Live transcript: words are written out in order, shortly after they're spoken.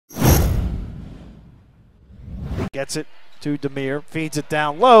gets it to Demir, feeds it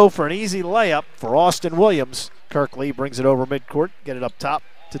down low for an easy layup for Austin Williams. Kirkley brings it over midcourt, get it up top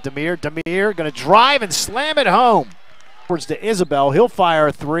to Demir. Demir going to drive and slam it home. Towards to Isabel, he'll fire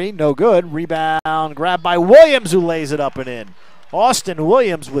a three, no good. Rebound grabbed by Williams, who lays it up and in. Austin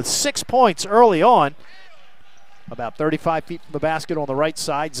Williams with 6 points early on. About 35 feet from the basket on the right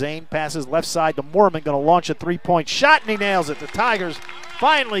side. Zane passes left side to Mormon, going to launch a three-point shot, and he nails it. The Tigers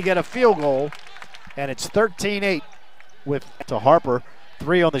finally get a field goal, and it's 13-8 with to Harper.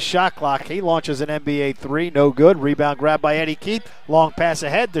 3 on the shot clock. He launches an NBA three, no good. Rebound grabbed by Eddie Keith. Long pass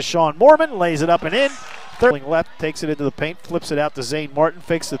ahead to Sean Mormon, lays it up and in. Third left, takes it into the paint, flips it out to Zane Martin,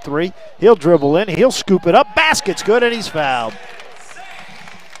 fakes the three. He'll dribble in, he'll scoop it up. Basket's good, and he's fouled.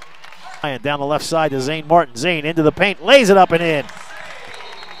 Down the left side to Zane Martin. Zane into the paint, lays it up and in.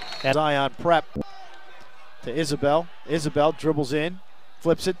 And Zion prep to Isabel. Isabel dribbles in,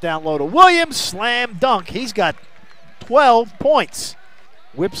 flips it down low to Williams. Slam dunk. He's got 12 points.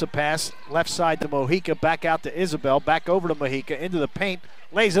 Whips a pass left side to Mojica, back out to Isabel, back over to Mojica, into the paint,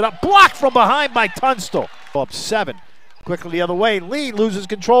 lays it up, blocked from behind by Tunstall. Up 7. Quickly the other way, Lee loses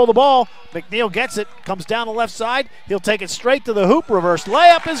control of the ball. McNeil gets it, comes down the left side. He'll take it straight to the hoop, reverse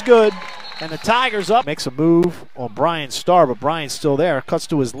layup is good. And the Tigers up. Makes a move on Brian Starr, but Brian's still there. Cuts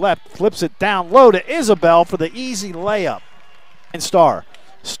to his left, flips it down low to Isabel for the easy layup. And Starr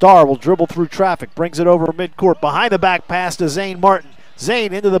will dribble through traffic, brings it over midcourt, behind the back pass to Zane Martin.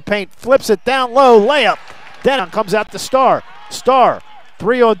 Zane into the paint, flips it down low, layup. Down comes out to Starr. Starr,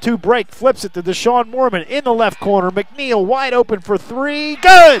 3-on-2 break, flips it to Deshaun Mormon in the left corner. McNeil wide open for three,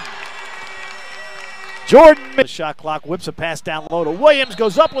 good! Jordan, the shot clock, whips a pass down low to Williams,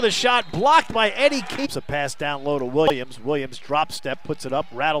 goes up with a shot, blocked by Eddie. Keeps a pass down low to Williams. Williams drop step, puts it up,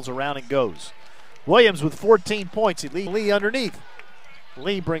 rattles around and goes. Williams with 14 points, he leads Lee underneath.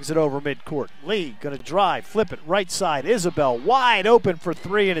 Lee brings it over midcourt. Lee gonna drive, flip it right side. Isabel wide open for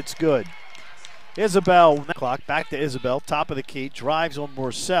three, and it's good. Isabel, clock back to Isabel, top of the key, drives on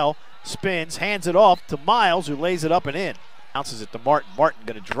Morcell, spins, hands it off to Miles, who lays it up and in. Bounces it to Martin. Martin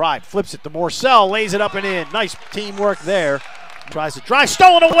gonna drive, flips it to Morcell, lays it up and in. Nice teamwork there. Tries to drive,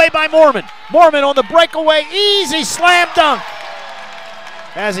 stolen away by Mormon. Mormon on the breakaway, easy slam dunk.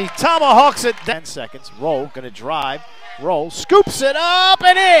 As he tomahawks it. 10 seconds. Roll gonna drive. Roll, scoops it up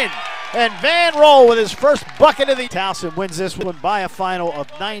and in. And Van Roll with his first bucket of the Towson wins this one by a final of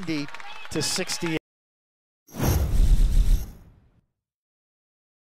 90-68.